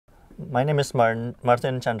My name is Martin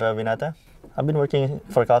Chandrawinata. I've been working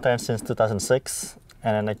for Caltrans since 2006,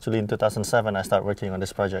 and then actually in 2007 I started working on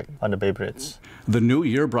this project on the Bay Bridge. The new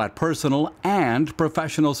year brought personal and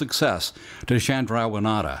professional success to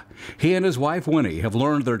Chandrawinata. He and his wife Winnie have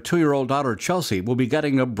learned their 2-year-old daughter Chelsea will be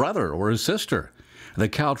getting a brother or a sister. The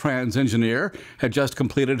Caltrans engineer had just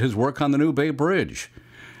completed his work on the new Bay Bridge.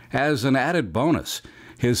 As an added bonus,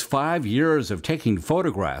 his 5 years of taking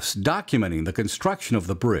photographs documenting the construction of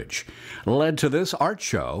the bridge led to this art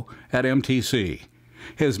show at MTC.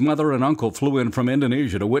 His mother and uncle flew in from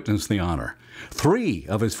Indonesia to witness the honor. 3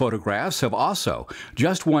 of his photographs have also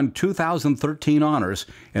just won 2013 honors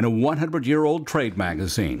in a 100-year-old trade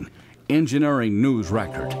magazine, Engineering News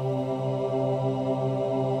Record.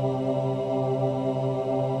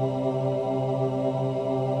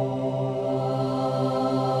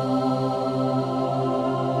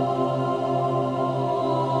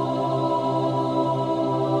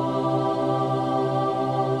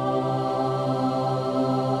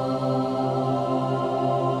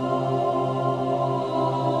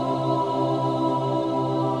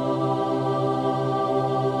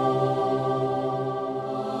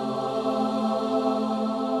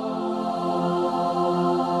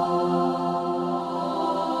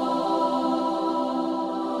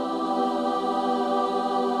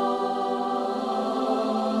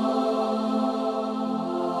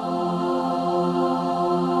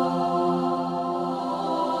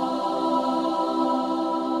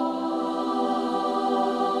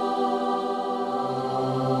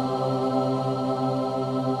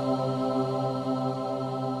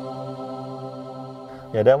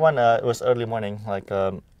 Yeah, that one it was early morning.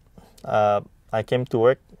 I came to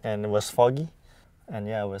work and it was foggy, and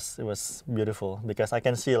yeah, it was beautiful because I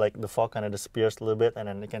can see like the fog kind of disappears a little bit, and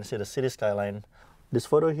then you can see the city skyline. This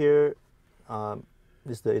photo here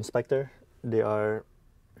is the inspector. They are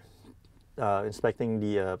inspecting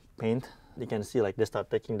the paint. You can see like they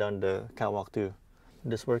start taking down the catwalk too.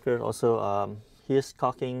 This worker also he is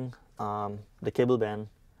caulking the cable band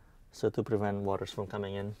so to prevent waters from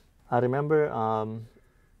coming in. I remember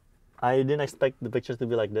I didn't expect the pictures to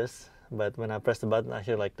be like this, but when I pressed the button, I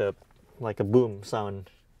hear like a boom sound,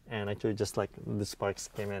 and actually just like the sparks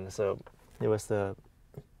came in. So it was the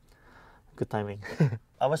good timing.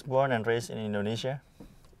 I was born and raised in Indonesia,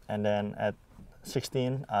 and then at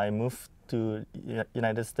 16 I moved to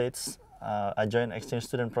United States. I joined exchange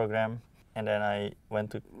student program, and then I went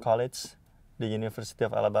to college, the University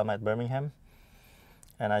of Alabama at Birmingham,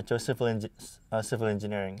 and I chose civil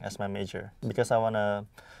engineering as my major because I want to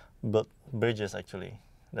build bridges. Actually,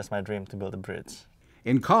 that's my dream, to build a bridge.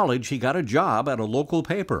 In college, he got a job at a local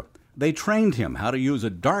paper. They trained him how to use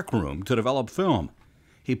a darkroom to develop film.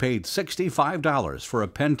 He paid $65 for a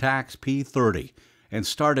Pentax P30 and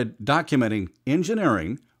started documenting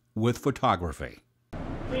engineering with photography.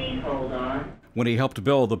 Please hold on. When he helped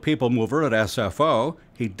build the People Mover at SFO,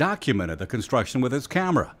 he documented the construction with his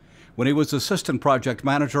camera. When he was assistant project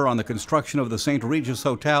manager on the construction of the St. Regis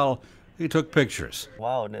Hotel, he took pictures.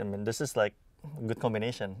 Wow, I mean, this is like a good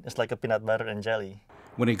combination. It's like a peanut butter and jelly.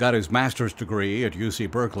 When he got his master's degree at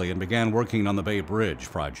UC Berkeley and began working on the Bay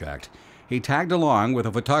Bridge project, he tagged along with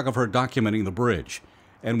a photographer documenting the bridge.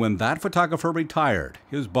 And when that photographer retired,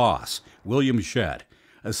 his boss, William Shedd,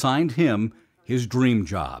 assigned him his dream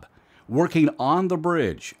job, working on the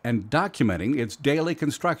bridge and documenting its daily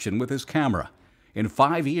construction with his camera. In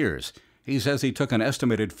 5 years, he says he took an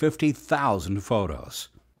estimated 50,000 photos.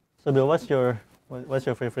 So Bill, what's your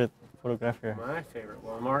favorite photograph here? My favorite?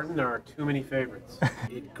 Well, Martin, there are too many favorites.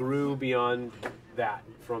 It grew beyond that,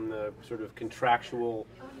 from the sort of contractual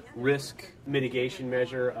risk mitigation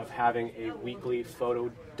measure of having a weekly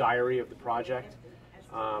photo diary of the project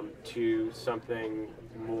to something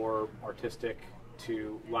more artistic,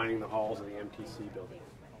 to lining the halls of the MTC building.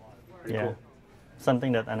 Pretty cool.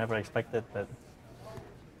 Something that I never expected, but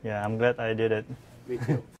yeah, I'm glad I did it. Me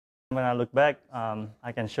too. When I look back,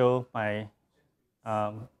 I can show my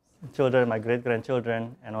children, my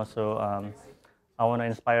great-grandchildren, and also I want to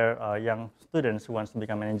inspire young students who want to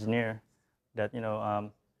become an engineer, that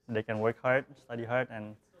they can work hard, study hard,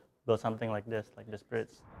 and build something like this bridge.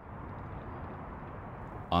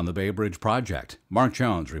 On the Bay Bridge project, Mark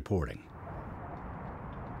Jones reporting.